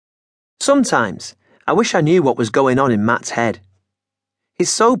Sometimes, I wish I knew what was going on in Matt's head. He's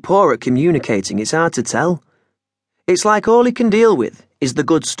so poor at communicating, it's hard to tell. It's like all he can deal with is the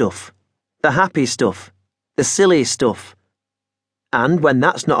good stuff, the happy stuff, the silly stuff. And when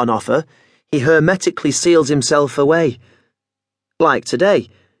that's not an offer, he hermetically seals himself away. Like today,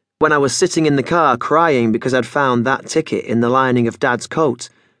 when I was sitting in the car crying because I'd found that ticket in the lining of Dad's coat.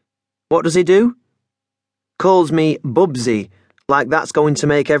 What does he do? Calls me Bubsy, like that's going to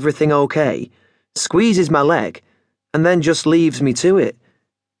make everything okay, squeezes my leg, and then just leaves me to it.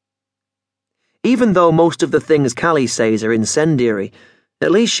 Even though most of the things Callie says are incendiary,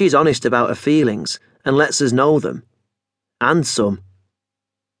 at least she's honest about her feelings and lets us know them. And some.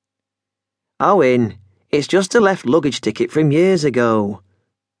 Owen, it's just a left luggage ticket from years ago,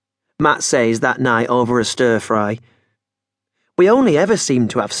 Matt says that night over a stir-fry. We only ever seem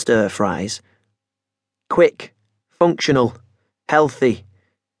to have stir-fries. Quick, functional, healthy,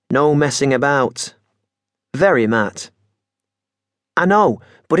 no messing about. Very Matt. I know,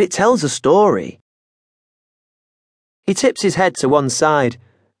 but it tells a story. He tips his head to one side,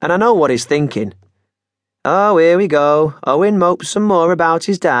 and I know what he's thinking. Oh, here we go. Owen mopes some more about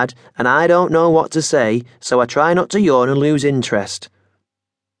his dad, and I don't know what to say, so I try not to yawn and lose interest.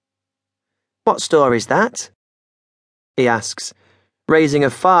 What story's that? He asks, raising a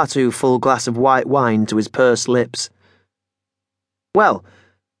far too full glass of white wine to his pursed lips. Well,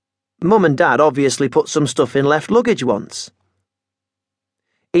 Mum and Dad obviously put some stuff in left luggage once.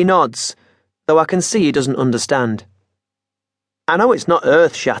 He nods, though I can see he doesn't understand. I know it's not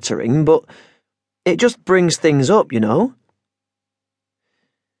earth-shattering, but it just brings things up, you know?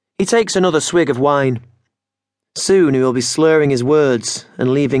 He takes another swig of wine. Soon he will be slurring his words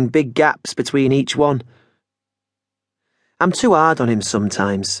and leaving big gaps between each one. I'm too hard on him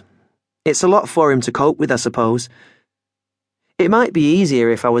sometimes. It's a lot for him to cope with, I suppose. It might be easier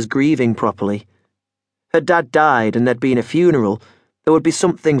if I was grieving properly. Her dad died and there'd been a funeral. There would be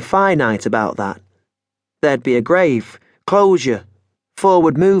something finite about that. There'd be a grave, closure,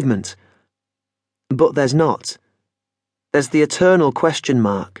 forward movement. But there's not. There's the eternal question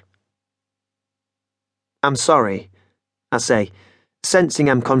mark. I'm sorry, I say, sensing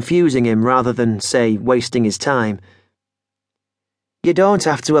I'm confusing him rather than, say, wasting his time. You don't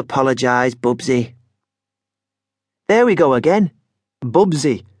have to apologise, Bubsy. There we go again.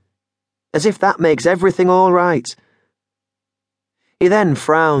 Bubsy. As if that makes everything all right. He then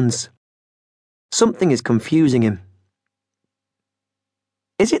frowns. Something is confusing him.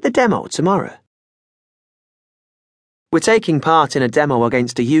 Is it the demo tomorrow? We're taking part in a demo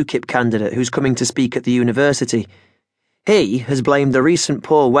against a UKIP candidate who's coming to speak at the university. He has blamed the recent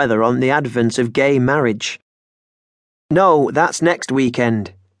poor weather on the advent of gay marriage. No, that's next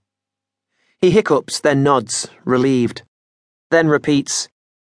weekend. He hiccups, then nods, relieved. Then repeats,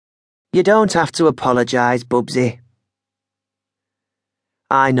 You don't have to apologise, Bubsy.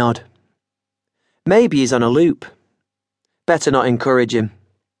 I nod. Maybe he's on a loop. Better not encourage him.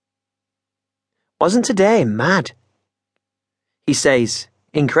 Wasn't today mad? He says,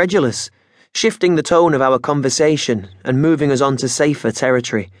 incredulous, shifting the tone of our conversation and moving us on to safer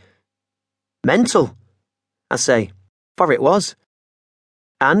territory. Mental, I say, for it was.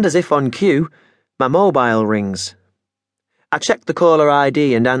 And as if on cue, my mobile rings. I check the caller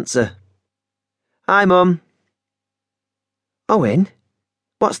ID and answer. Hi, Mum. Owen,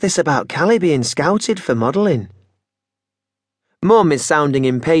 what's this about Callie being scouted for modelling? Mum is sounding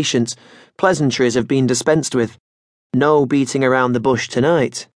impatient. Pleasantries have been dispensed with. No beating around the bush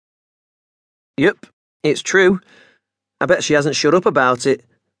tonight. Yup, it's true. I bet she hasn't shut up about it.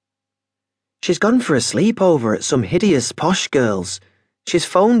 She's gone for a sleepover at some hideous posh girl's. She's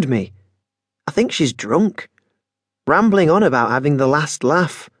phoned me. I think she's drunk. Rambling on about having the last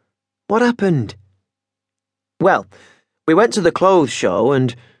laugh. What happened? Well, we went to the clothes show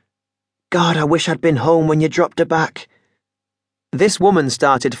and... God, I wish I'd been home when you dropped her back. This woman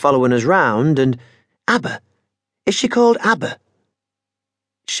started following us round and... Abba. Is she called Abba?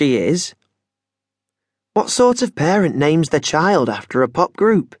 She is. What sort of parent names their child after a pop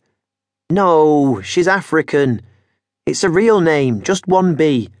group? No, she's African. It's a real name, just one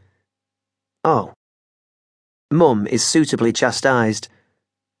B. Oh. Mum is suitably chastised.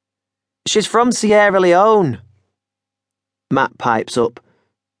 She's from Sierra Leone. Matt pipes up.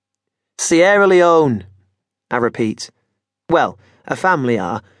 Sierra Leone, I repeat. Well, her family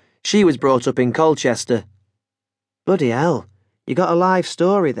are. She was brought up in Colchester. Bloody hell, you got a live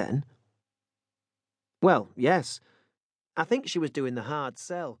story then? Well, yes. I think she was doing the hard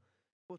sell.